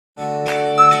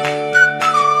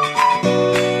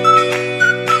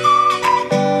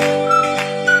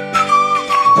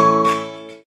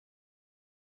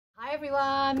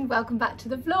welcome back to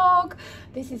the vlog.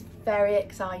 This is very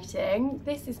exciting.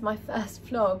 This is my first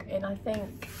vlog in, I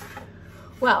think,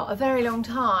 well, a very long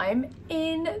time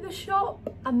in the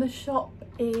shop, and the shop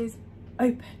is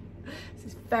open. This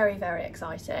is very, very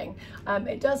exciting.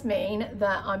 It does mean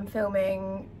that I'm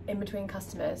filming in between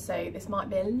customers, so this might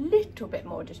be a little bit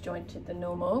more disjointed than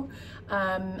normal,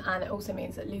 and it also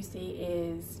means that Lucy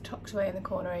is tucked away in the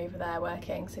corner over there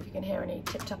working, so if you can hear any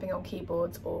tip-tapping on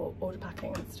keyboards or order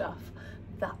packing and stuff,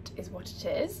 that is what it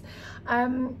is.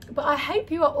 But I hope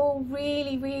you are all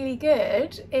really, really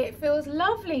good. It feels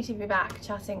lovely to be back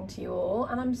chatting to you all,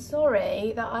 and I'm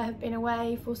sorry that I have been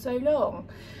away for so long.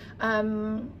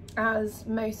 As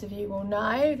most of you will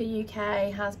know, the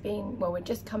UK has been, well, we're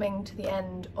just coming to the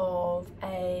end of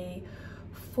a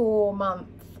 4-month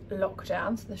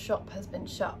lockdown, so the shop has been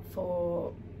shut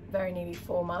for very nearly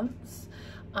 4 months.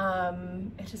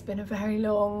 It has been a very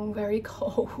long, very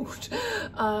cold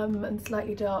and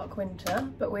slightly dark winter,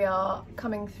 but we are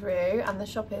coming through and the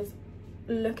shop is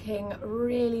looking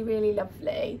really, really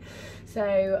lovely.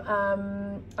 So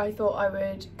I thought I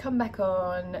would come back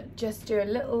on, just do a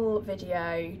little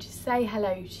video to say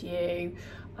hello to you,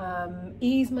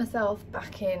 ease myself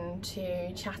back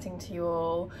into chatting to you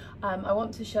all. I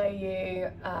want to show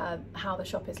you how the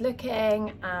shop is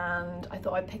looking, and I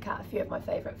thought I'd pick out a few of my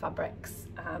favourite fabrics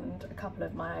and a couple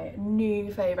of my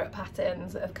new favourite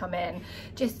patterns that have come in,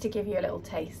 just to give you a little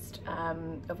taste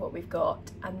of what we've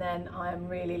got. And then I am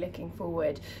really looking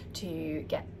forward to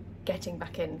getting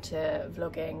back into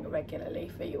vlogging regularly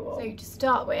for you all. So to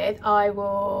start with, I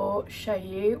will show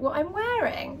you what I'm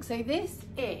wearing. So this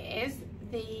is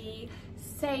the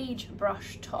Sage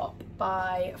Brush top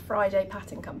by Friday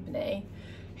Pattern Company,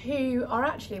 who are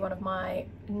actually one of my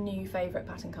new favourite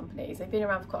pattern companies. They've been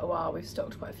around for quite a while, we've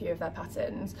stocked quite a few of their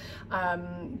patterns,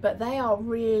 but they are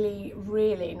really,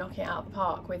 really knocking it out of the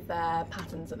park with their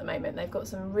patterns at the moment. They've got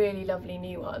some really lovely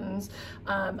new ones,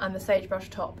 and the Sage Brush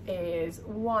top is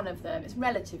one of them. It's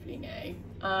relatively new.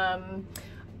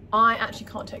 I actually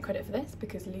can't take credit for this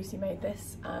because Lucy made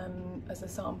this as a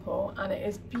sample, and it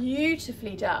is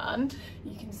beautifully done.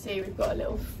 You can see we've got a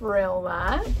little frill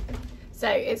there. So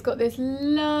it's got this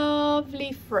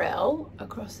lovely frill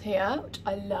across here, which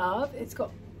I love. It's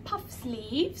got puff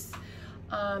sleeves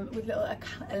with little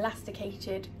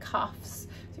elasticated cuffs.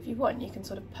 So if you want, you can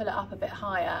sort of pull it up a bit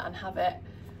higher and have it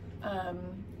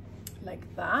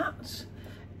like that.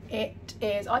 It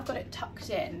is, I've got it tucked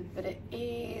in, but it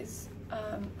is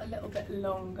a little bit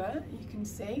longer, you can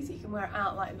see, so you can wear it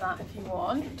out like that if you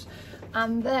want.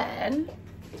 And then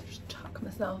just tuck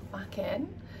myself back in.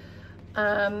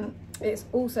 It's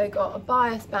also got a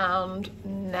bias bound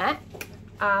neck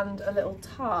and a little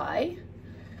tie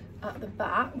at the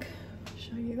back. I'll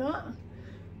show you that.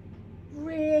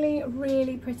 Really,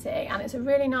 really pretty, and it's a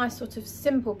really nice sort of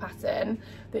simple pattern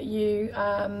that you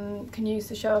can use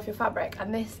to show off your fabric.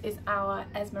 And this is our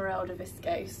Esmeralda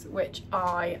viscose, which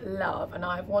I love, and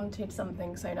I've wanted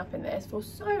something sewn up in this for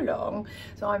so long,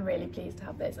 so I'm really pleased to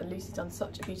have this, and Lucy's done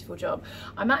such a beautiful job.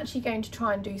 I'm actually going to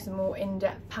try and do some more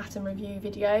in-depth pattern review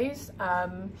videos,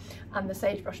 and the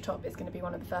Sage Brush top is going to be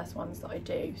one of the first ones that I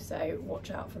do, so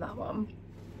watch out for that one.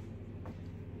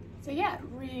 So yeah,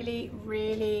 really,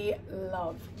 really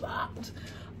love that.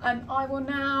 I will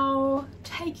now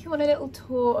take you on a little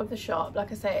tour of the shop.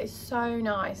 Like I say, it's so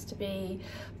nice to be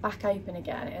back open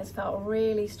again. It has felt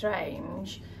really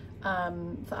strange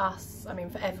for us, I mean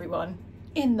for everyone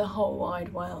in the whole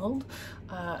wide world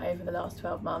over the last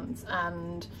 12 months.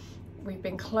 And we've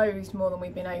been closed more than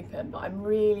we've been open, but I'm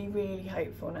really, really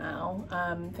hopeful now.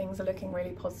 Things are looking really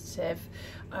positive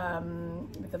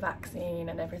with the vaccine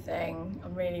and everything.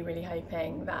 I'm really, really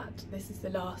hoping that this is the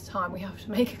last time we have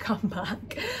to make a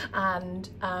comeback, and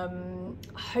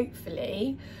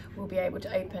hopefully we'll be able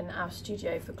to open our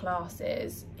studio for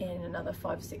classes in another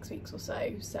 5 or 6 weeks or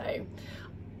so. So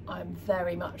I'm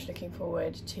very much looking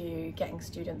forward to getting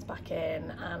students back in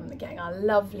and getting our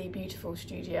lovely, beautiful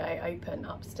studio open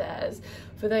upstairs.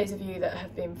 For those of you that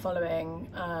have been following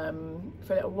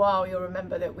for a little while, you'll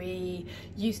remember that we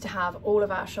used to have all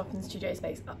of our shop and studio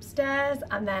space upstairs,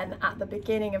 and then at the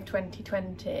beginning of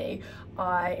 2020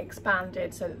 I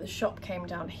expanded so that the shop came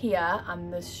down here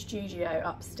and the studio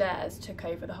upstairs took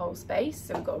over the whole space.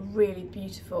 So we've got a really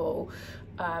beautiful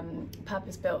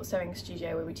purpose-built sewing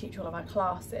studio where we teach all of our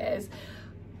classes,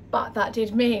 but that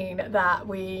did mean that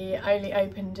we only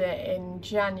opened it in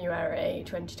January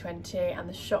 2020, and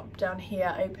the shop down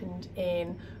here opened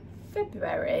in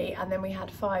February, and then we had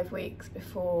 5 weeks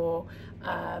before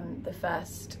the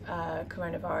first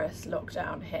coronavirus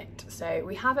lockdown hit. So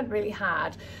we haven't really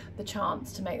had the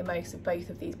chance to make the most of both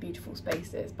of these beautiful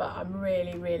spaces, but I'm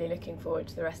really looking forward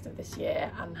to the rest of this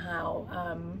year and how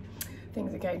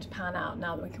things are going to pan out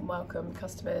now that we can welcome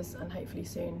customers and hopefully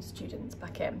soon students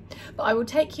back in. But I will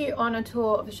take you on a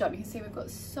tour of the shop. You can see we've got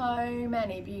so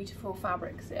many beautiful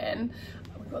fabrics in.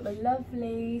 We've got the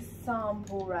lovely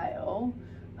sample rail.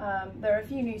 There are a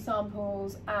few new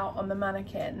samples out on the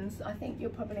mannequins. I think you'll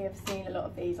probably have seen a lot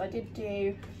of these. I did do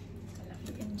a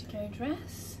lovely indigo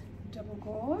dress, double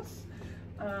gauze,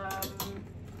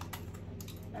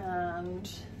 and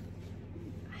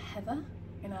heather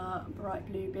in our bright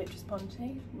blue Beatrice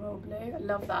Ponte, royal blue. I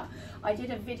love that. I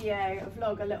did a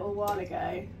vlog a little while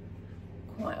ago,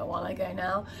 quite a while ago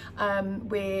now,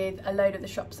 with a load of the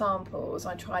shop samples.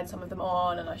 I tried some of them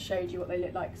on and I showed you what they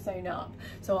look like sewn up.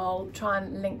 So I'll try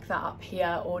and link that up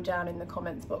here or down in the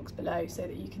comments box below so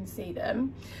that you can see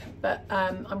them. But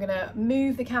I'm gonna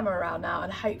move the camera around now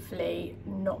and hopefully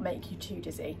not make you too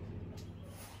dizzy.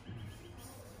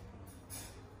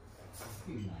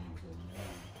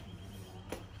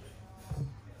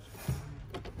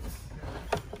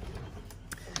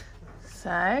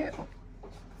 So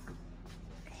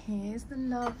here's the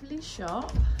lovely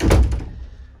shop.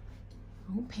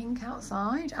 All pink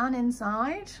outside and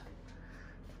inside.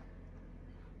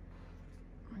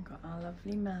 We've got our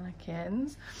lovely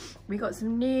mannequins. We got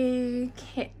some new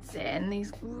kits in,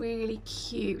 these really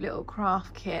cute little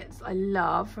craft kits I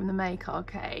love from the Make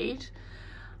Arcade.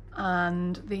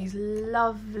 And these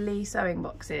lovely sewing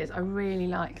boxes, I really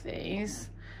like these.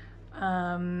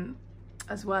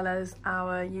 As well as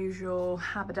our usual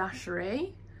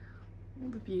haberdashery, all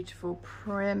the beautiful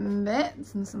prim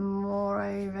bits and some more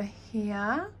over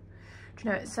here. Do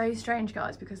you know, it's so strange,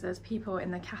 guys, because there's people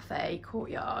in the cafe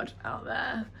courtyard out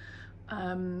there,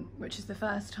 which is the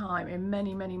first time in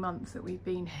many months that we've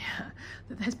been here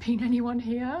that there's been anyone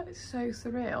here. It's so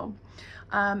surreal.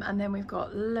 And then we've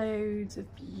got loads of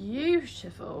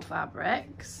beautiful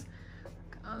fabrics,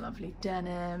 our lovely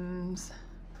denims,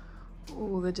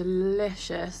 all the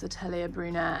delicious Atelier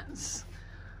brunettes.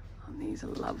 Oh, these are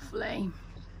lovely.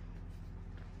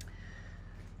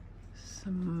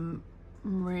 Some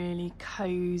really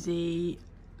cozy,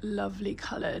 lovely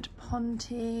coloured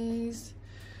pontes.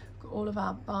 Got all of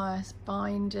our bias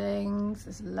bindings.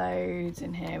 There's loads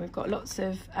in here. We've got lots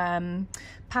of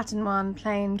pattern one,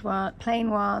 plain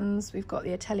ones. We've got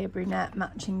the Atelier brunette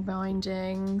matching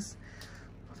bindings.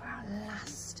 All of our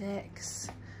elastics.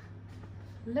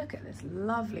 Look at this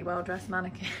lovely well-dressed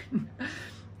mannequin.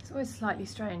 It's always slightly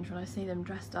strange when I see them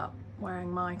dressed up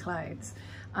wearing my clothes.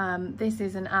 This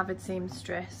is an Avid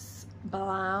seamstress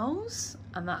blouse,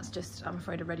 and that's just, I'm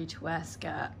afraid, a ready-to-wear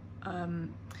skirt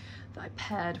that I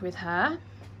paired with her.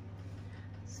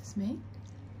 This is me.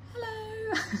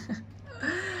 Hello.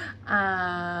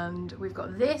 And we've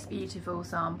got this beautiful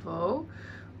sample,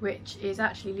 which is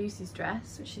actually Lucy's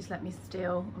dress, which she's let me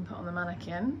steal and put on the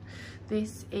mannequin.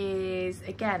 This is,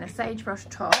 again, a sagebrush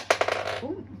top.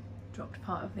 Ooh, dropped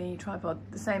part of the tripod,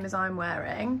 the same as I'm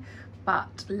wearing,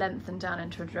 but lengthened down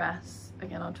into a dress.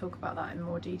 Again, I'll talk about that in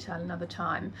more detail another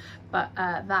time. But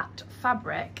that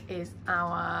fabric is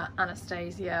our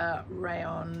Anastasia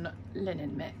rayon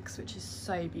linen mix, which is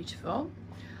so beautiful.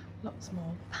 Lots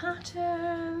more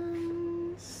patterns.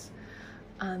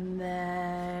 And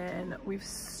then we've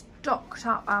stocked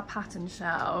up our pattern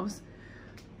shelves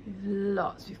with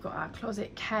lots. We've got our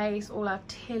closet case, all our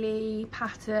Tilly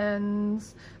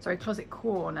patterns, sorry, closet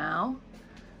core now.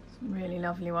 Some really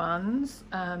lovely ones.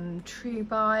 True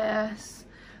Bias,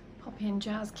 Poppy and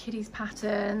Jazz Kiddies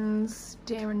patterns,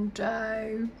 Deer and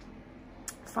Doe,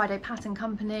 Friday Pattern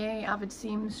Company, Avid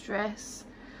seamstress.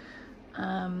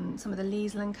 Some of the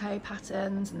Liesl & Co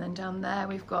patterns, and then down there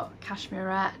we've got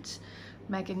Cashmerette,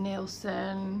 Megan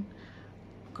Nielsen,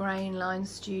 Grain Line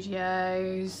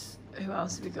Studios. Who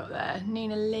else have we got there?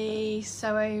 Nina Lee,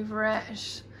 Sew Over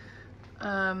It.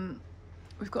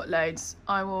 We've got loads.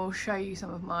 I will show you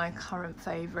some of my current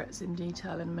favourites in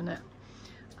detail in a minute.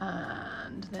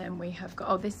 And then we have got,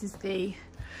 oh, this is the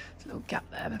little gap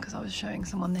there because I was showing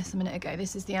someone this a minute ago.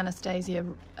 This is the Anastasia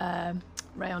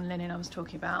rayon linen I was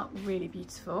talking about. Really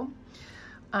beautiful.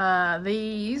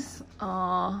 These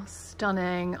are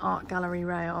stunning art gallery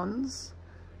rayons.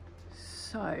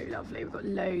 So lovely. We've got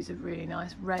loads of really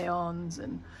nice rayons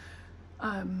and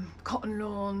cotton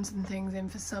lawns and things in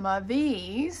for summer.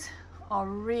 These are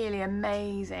really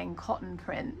amazing cotton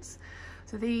prints.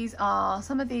 So these are,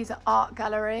 some of these are art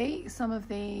gallery, some of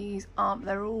these aren't.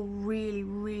 They're all really,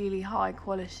 really high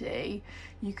quality.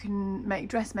 You can make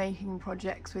dressmaking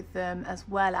projects with them, as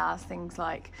well as things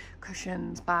like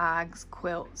cushions, bags,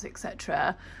 quilts,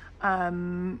 etc.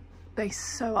 They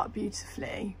sew up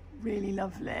beautifully, really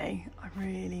lovely. I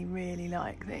really, really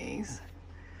like these.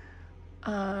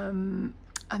 And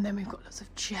then we've got lots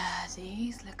of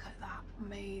jerseys. Look at that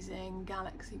amazing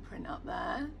galaxy print up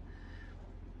there.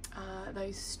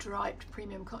 Those striped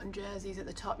premium cotton jerseys at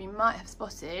the top. You might have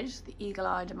spotted, the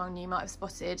eagle-eyed among you might have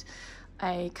spotted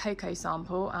a cocoa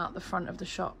sample out the front of the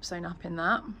shop sewn up in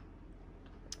that.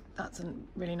 That's a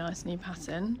really nice new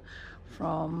pattern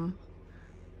from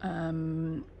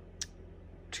True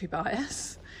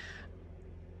Bias.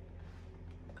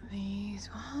 These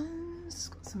ones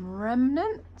got some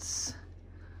remnants,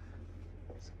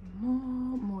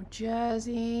 some more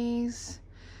jerseys.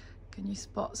 Can you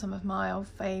spot some of my old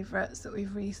favourites that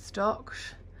we've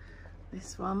restocked?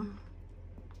 This one,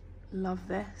 love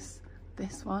this.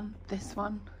 This one,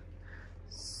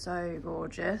 so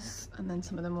gorgeous. And then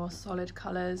some of the more solid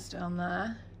colours down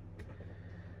there.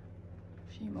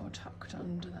 A few more tucked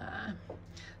under there.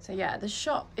 So yeah, the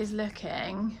shop is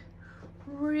looking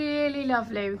really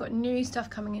lovely. We've got new stuff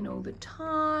coming in all the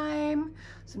time,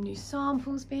 some new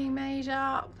samples being made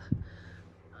up,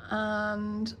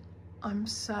 and I'm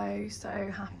so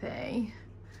happy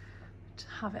to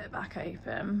have it back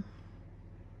open.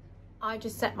 I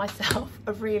just set myself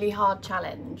a really hard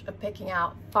challenge of picking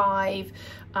out 5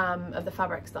 of the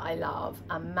fabrics that I love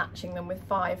and matching them with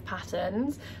 5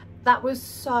 patterns. That was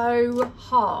so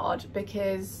hard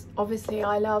because obviously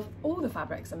I love all the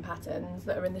fabrics and patterns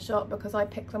that are in the shop because I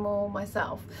pick them all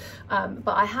myself.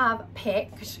 But I have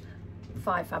picked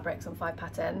 5 fabrics and 5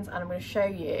 patterns, and I'm going to show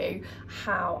you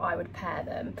how I would pair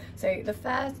them. So the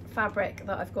first fabric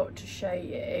that I've got to show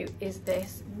you is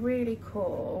this really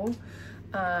cool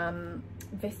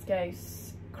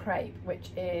viscose crepe,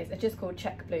 which is just called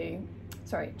check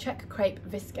crepe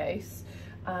viscose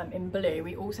in blue.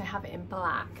 We also have it in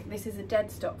black. This is a dead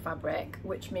stock fabric,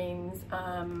 which means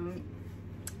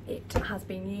it has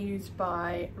been used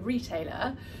by a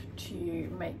retailer to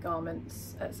make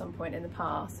garments at some point in the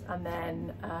past, and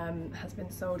then has been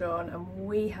sold on, and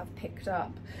we have picked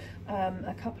up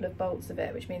a couple of bolts of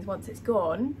it, which means once it's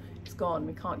gone, it's gone.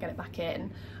 We can't get it back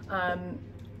in. I'm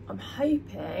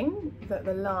hoping that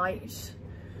the light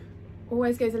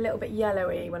always goes a little bit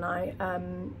yellowy when I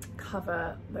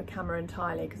cover the camera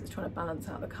entirely because it's trying to balance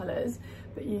out the colours,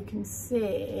 but you can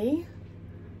see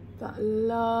that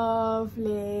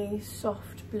lovely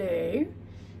soft blue,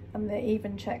 and the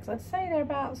even checks, I'd say they're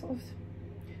about sort of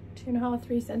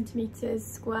 2.5–3 centimetres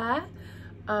square.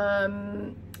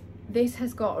 This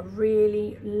has got a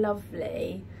really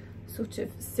lovely sort of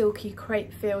silky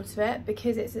crepe feel to it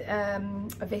because it's a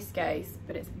viscose,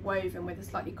 but it's woven with a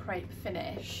slightly crepe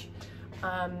finish.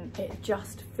 It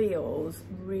just feels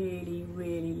really,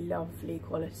 really lovely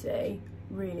quality.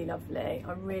 Really lovely.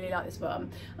 I really like this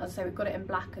one. As I say, we've got it in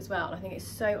black as well, and I think it's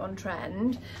so on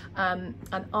trend. And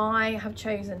I have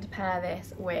chosen to pair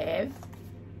this with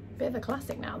a bit of a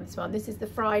classic now, this one. This is the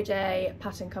Friday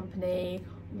Pattern Company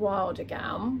Wilder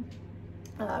gown,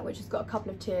 which has got a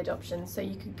couple of tiered options. So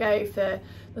you could go for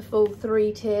the full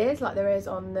 3 tiers like there is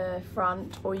on the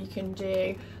front, or you can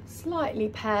do slightly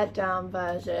pared down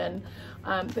version.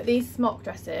 But these smock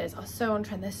dresses are so on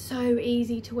trend. They're so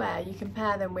easy to wear. You can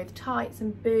pair them with tights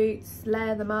and boots,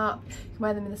 layer them up. You can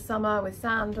wear them in the summer with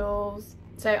sandals.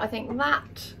 So I think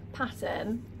that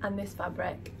pattern and this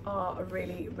fabric are a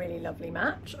really, really lovely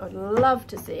match. I'd love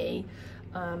to see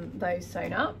those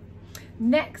sewn up.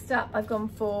 Next up, I've gone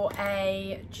for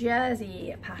a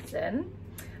jersey pattern,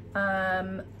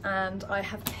 and I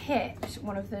have picked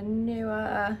one of the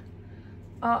newer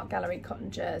art gallery cotton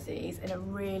jerseys in a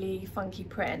really funky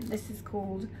print. This is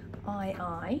called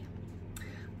II,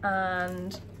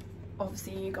 and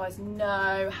obviously you guys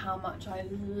know how much I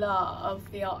love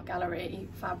the art gallery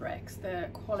fabrics. The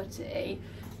quality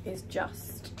is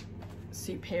just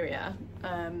superior.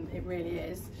 It really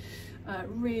is.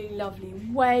 Really lovely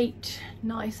weight,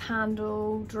 nice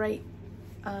handle, drape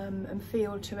and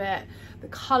feel to it. The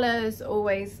colours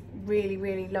always really,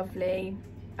 really lovely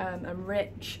and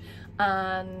rich,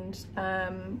 and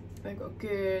they've got a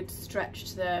good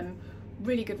stretch to them,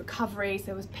 really good recovery,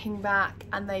 so it was ping back,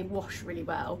 and they wash really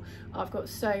well. I've got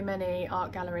so many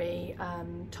art gallery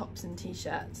tops and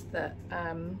t-shirts that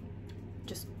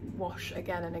just wash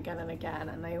again and again and again,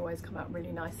 and they always come out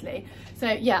really nicely.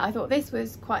 So yeah, I thought this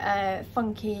was quite a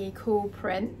funky, cool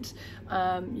print.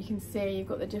 You can see you've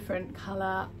got the different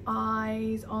colour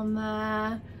eyes on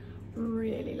there.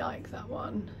 Really like that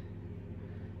one.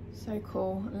 So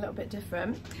cool, a little bit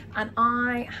different. And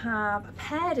I have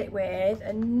paired it with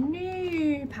a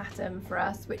new pattern for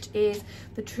us, which is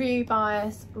the True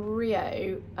Bias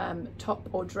Rio top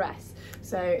or dress.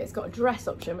 So it's got a dress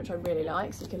option, which I really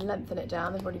like, so you can lengthen it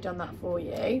down. They've already done that for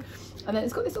you. And then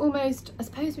it's got this almost, I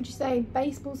suppose, would you say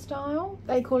baseball style?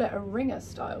 They call it a ringer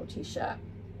style t-shirt,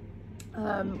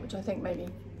 which I think maybe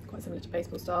quite similar to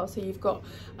baseball style. So you've got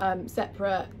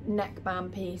separate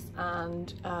neckband piece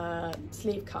and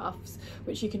sleeve cuffs,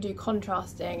 which you can do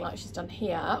contrasting like she's done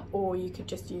here, or you could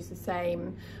just use the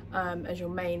same as your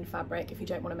main fabric if you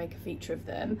don't want to make a feature of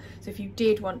them. So if you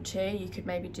did want to, you could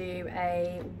maybe do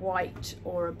a white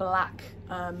or a black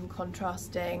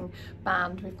contrasting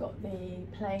band. We've got the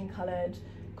plain coloured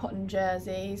cotton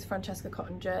jerseys, Francesca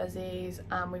cotton jerseys,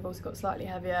 and we've also got slightly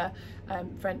heavier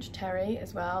French terry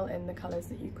as well in the colours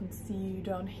that you can see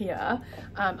down here,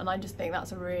 and I just think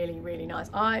that's a really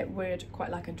nice. I would quite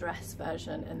like a dress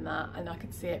version in that, and I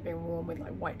could see it being worn with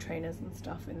like white trainers and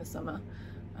stuff in the summer.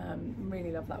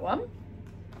 Really love that one.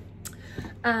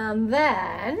 And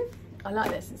then I like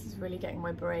this is really getting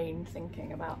my brain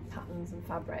thinking about patterns and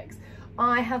fabrics.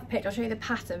 I have picked, I'll show you the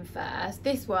pattern first.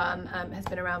 This one has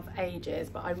been around for ages,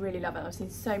 but I really love it. I've seen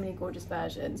so many gorgeous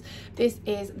versions. This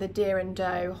is the Deer and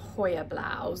Doe Hoya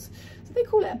blouse. So they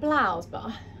call it a blouse,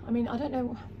 but I mean, I don't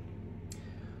know.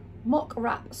 Mock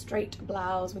wrap straight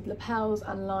blouse with lapels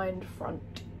and lined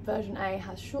front. Version A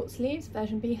has short sleeves,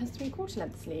 version B has 3/4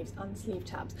 length sleeves and sleeve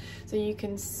tabs. So you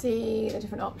can see the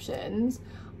different options.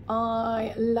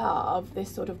 I love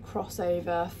this sort of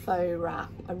crossover faux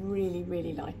wrap. I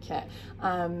really like it.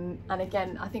 And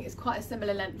again, I think it's quite a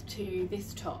similar length to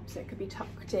this top, so it could be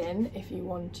tucked in if you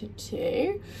wanted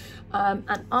to.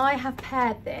 And I have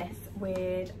paired this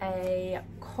with a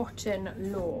cotton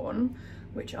lawn,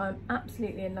 which I'm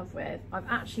absolutely in love with. I've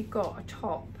actually got a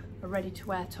top, a ready to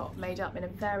wear top made up in a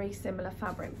very similar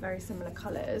fabric, very similar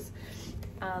colours,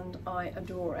 and I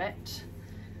adore it.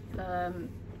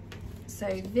 So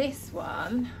this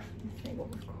one, okay, what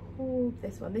we've called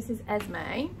this one, this is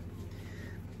Esme,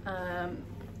 and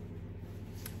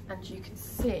you can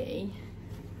see,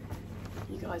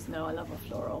 you guys know I love a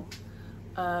floral.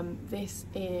 This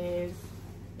is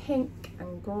pink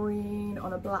and green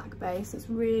on a black base. It's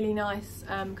really nice,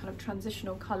 kind of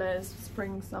transitional colours,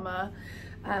 spring, summer.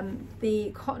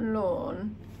 The cotton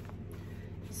lawn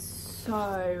is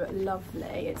so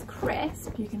lovely. It's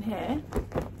crisp, you can hear,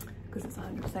 because it's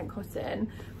 100% cotton,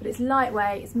 but it's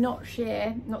lightweight, it's not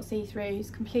sheer, not see-through, it's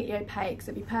completely opaque,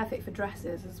 so it'd be perfect for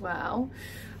dresses as well.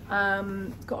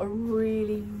 It's got a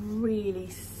really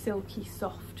silky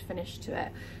soft finish to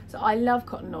it. So I love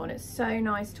cotton lawn. It's so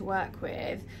nice to work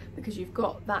with because you've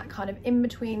got that kind of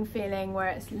in-between feeling where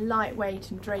it's lightweight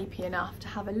and drapey enough to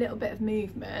have a little bit of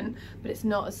movement, but it's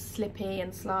not as slippy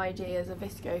and slidey as a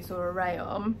viscose or a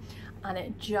rayon, and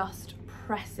it just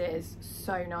presses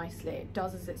so nicely. It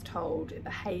does as it's told, it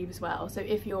behaves well. So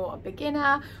if you're a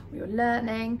beginner or you're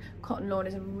learning, cotton lawn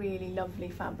is a really lovely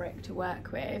fabric to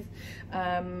work with.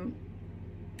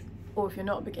 Or if you're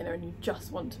not a beginner and you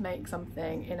just want to make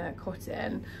something in a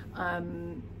cotton,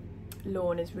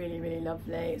 lawn is really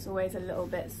lovely. It's always a little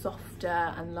bit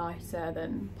softer and lighter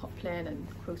than poplin and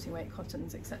quilting weight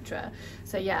cottons, etc.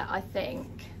 So yeah, I think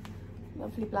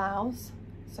lovely blouse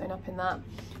sewn up in that.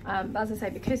 But as I say,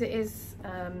 because it is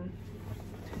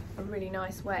a really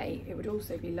nice weight, it would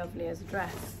also be lovely as a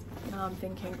dress. Now I'm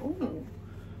thinking, ooh,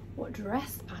 what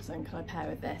dress pattern can I pair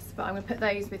with this? But I'm going to put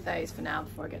those with those for now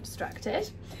before I get distracted.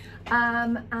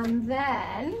 And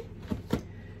then,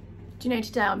 do you know,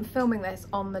 today I'm filming this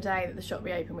on the day that the shop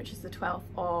reopened, which is the 12th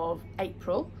of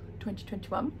April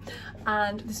 2021.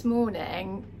 And this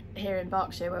morning here in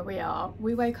Berkshire where we are,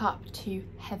 we woke up to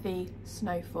heavy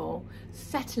snowfall,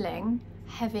 settling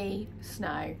heavy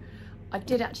snow. I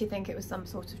did actually think it was some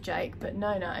sort of joke, but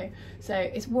no. So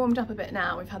it's warmed up a bit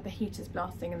now. We've had the heaters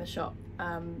blasting in the shop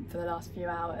for the last few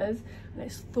hours, and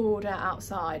it's thawed out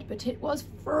outside, but it was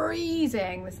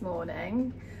freezing this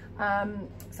morning.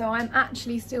 So I'm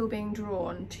actually still being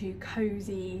drawn to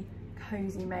cozy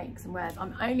makes and wears.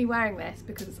 I'm only wearing this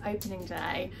because it's opening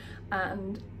day,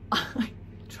 and I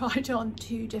tried on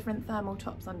 2 different thermal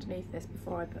tops underneath this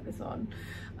before I put this on.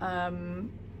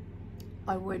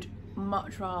 I would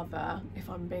much rather, if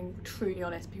I'm being truly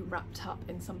honest, be wrapped up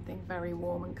in something very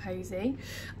warm and cozy.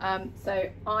 So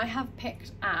I have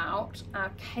picked out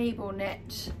our cable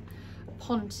knit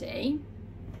Ponte.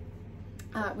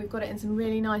 We've got it in some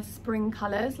really nice spring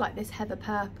colours like this heather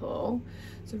purple.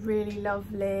 It's a really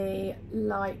lovely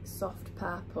light soft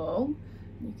purple.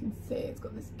 You can see it's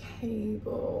got this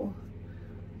cable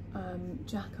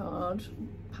jacquard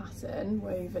pattern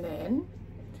woven in.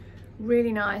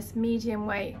 Really nice medium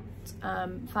weight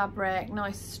fabric,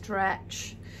 nice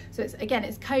stretch. So it's, again,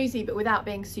 it's cozy but without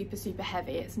being super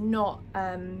heavy. It's not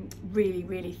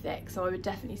really thick, so I would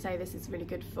definitely say this is really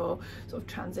good for sort of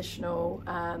transitional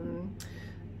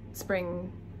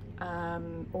spring,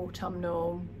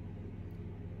 autumnal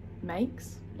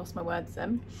makes. Lost my words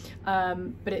then.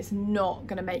 But it's not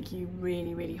going to make you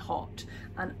really hot.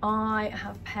 And I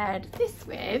have paired this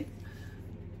with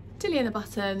Tilly and the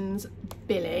Buttons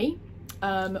Billy,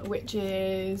 which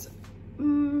is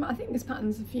I think this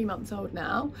pattern's a few months old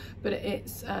now, but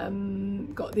it's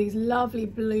got these lovely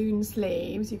balloon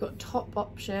sleeves. You've got top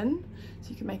option, so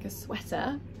you can make a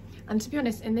sweater. And to be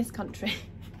honest, in this country,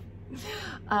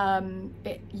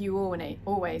 you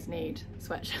always need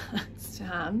sweatshirts to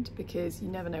hand, because you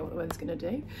never know what the weather's going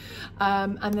to do.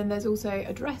 And then there's also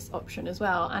a dress option as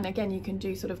well. And again, you can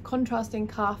do sort of contrasting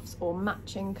cuffs or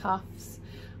matching cuffs,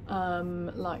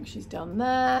 like she's done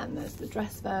there. And there's the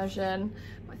dress version.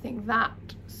 I think that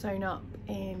sewn up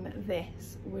in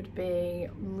this would be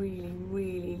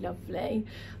really lovely,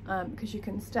 because you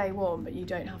can stay warm but you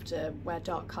don't have to wear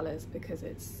dark colours, because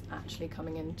it's actually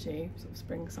coming into sort of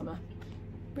spring summer.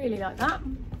 Really like that.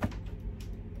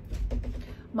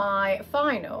 My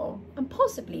final and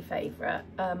possibly favourite,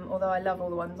 although I love all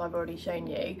the ones I've already shown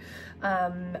you,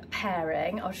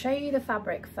 pairing. I'll show you the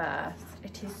fabric first.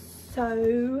 It is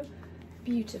so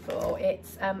beautiful.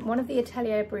 It's one of the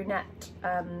Atelier Brunette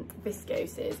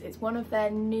viscoses. It's one of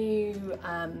their new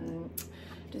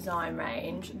design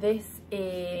range. This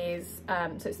is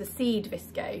so it's the Seed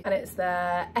viscose, and it's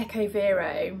the Eco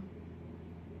Vero.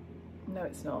 No,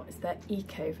 it's not. It's the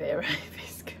Eco Vero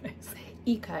viscose.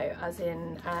 Eco as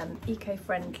in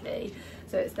eco-friendly.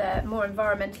 So it's their more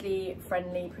environmentally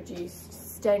friendly produced,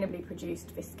 sustainably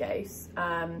produced viscose.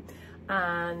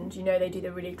 And you know, they do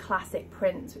the really classic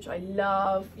prints, which I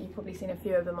love. You've probably seen a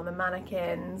few of them on the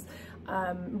mannequins.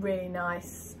 Really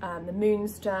nice, the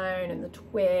moonstone and the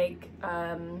twig,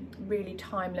 really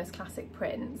timeless classic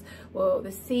prints. Well,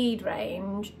 the Seed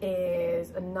range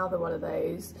is another one of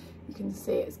those. You can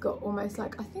see it's got almost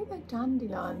like, I think they're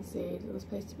dandelion seeds. It was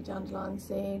supposed to be dandelion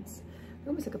seeds. They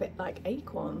almost look a bit like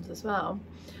acorns as well.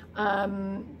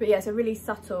 But yeah, it's a really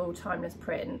subtle, timeless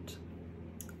print.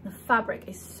 The fabric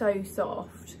is so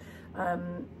soft.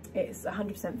 It's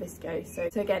 100%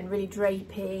 viscose, so again, really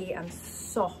drapey and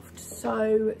soft,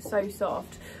 so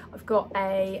soft. I've got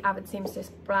a Avid Seamstress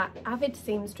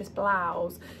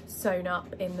blouse sewn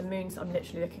up in the moonstone. I'm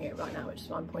literally looking at it right now, which is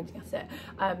why I'm pointing at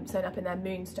it. Sewn up in their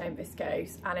moonstone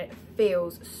viscose, and it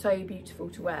feels so beautiful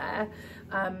to wear.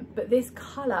 But this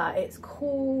colour, it's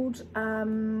called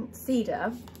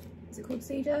Cedar. Is it called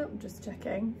Cedar? I'm just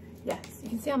checking. Yes, you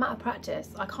can see I'm out of practice.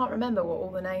 I can't remember what all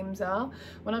the names are.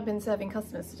 When I've been serving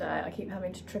customers today, I keep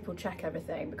having to triple check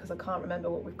everything because I can't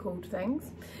remember what we've called things.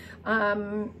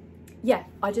 Yeah,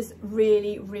 I just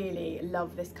really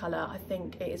love this colour. I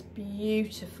think it is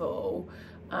beautiful,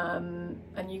 and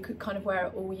you could kind of wear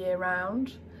it all year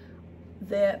round.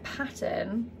 The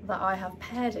pattern that I have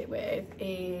paired it with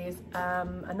is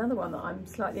another one that I'm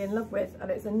slightly in love with,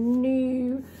 and it's a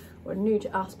new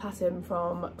to us pattern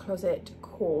from Closet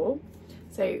Core.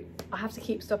 So I have to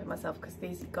keep stopping myself because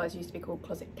these guys used to be called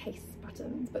Closet Case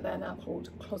patterns, but they're now called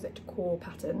Closet Core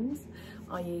patterns,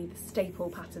 i.e. the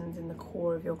staple patterns in the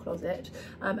core of your closet.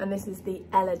 And this is the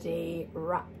Elodie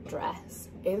wrap dress.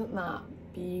 Isn't that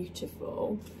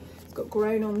beautiful? It's got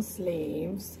grown on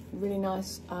sleeves, really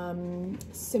nice,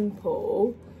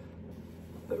 simple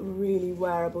but really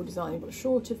wearable design. You've got a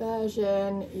shorter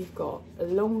version, you've got a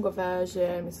longer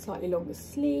version with slightly longer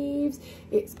sleeves.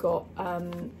 It's got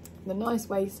the nice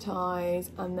waist ties,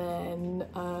 and then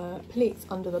pleats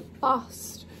under the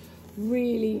bust.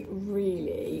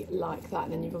 Really like that.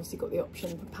 And then you've obviously got the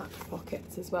option for patch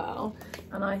pockets as well.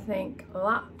 And I think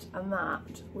that and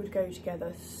that would go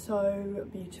together so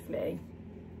beautifully.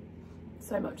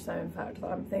 So much so, in fact, that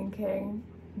I'm thinking,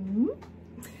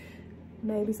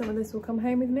 maybe some of this will come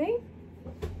home with me.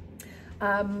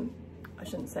 I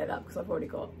shouldn't say that because I've already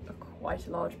got quite a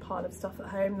large pile of stuff at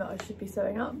home that I should be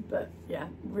sewing up, but yeah,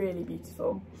 really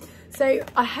beautiful. So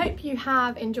I hope you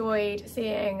have enjoyed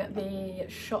seeing the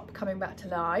shop coming back to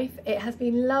life. It has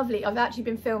been lovely. I've actually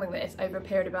been filming this over a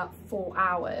period of about 4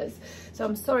 hours, so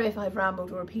I'm sorry if I've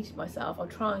rambled or repeated myself. I'll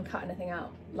try and cut anything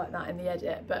out like that in the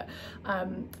edit, but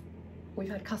we've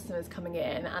had customers coming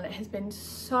in, and it has been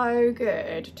so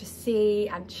good to see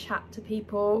and chat to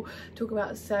people, talk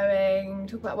about sewing,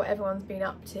 talk about what everyone's been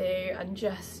up to, and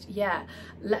just, yeah,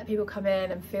 let people come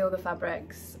in and feel the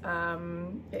fabrics.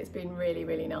 It's been really,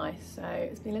 really nice. So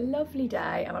it's been a lovely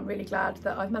day, and I'm really glad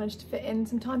that I've managed to fit in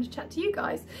some time to chat to you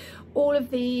guys. All of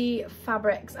the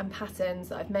fabrics and patterns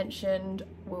that I've mentioned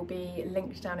will be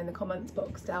linked down in the comments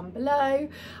box down below,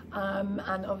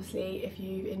 and obviously if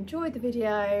you enjoyed the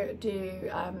video, do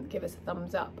give us a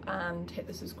thumbs up and hit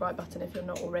the subscribe button if you're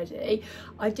not already.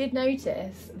 I did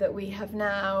notice that we have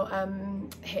now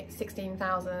hit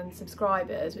 16,000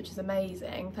 subscribers, which is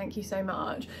amazing. Thank you so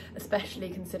much, especially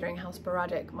considering how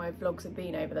sporadic my vlogs have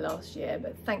been over the last year,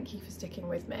 but thank you for sticking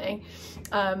with me.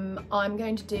 I'm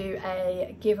going to do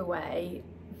a giveaway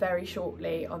very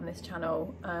shortly on this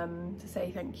channel to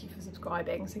say thank you for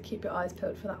subscribing, so keep your eyes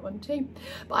peeled for that one too.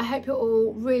 But I hope you're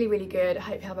all really, really good. I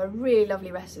hope you have a really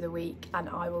lovely rest of the week, and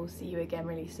I will see you again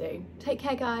really soon. Take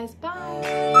care guys,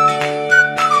 bye.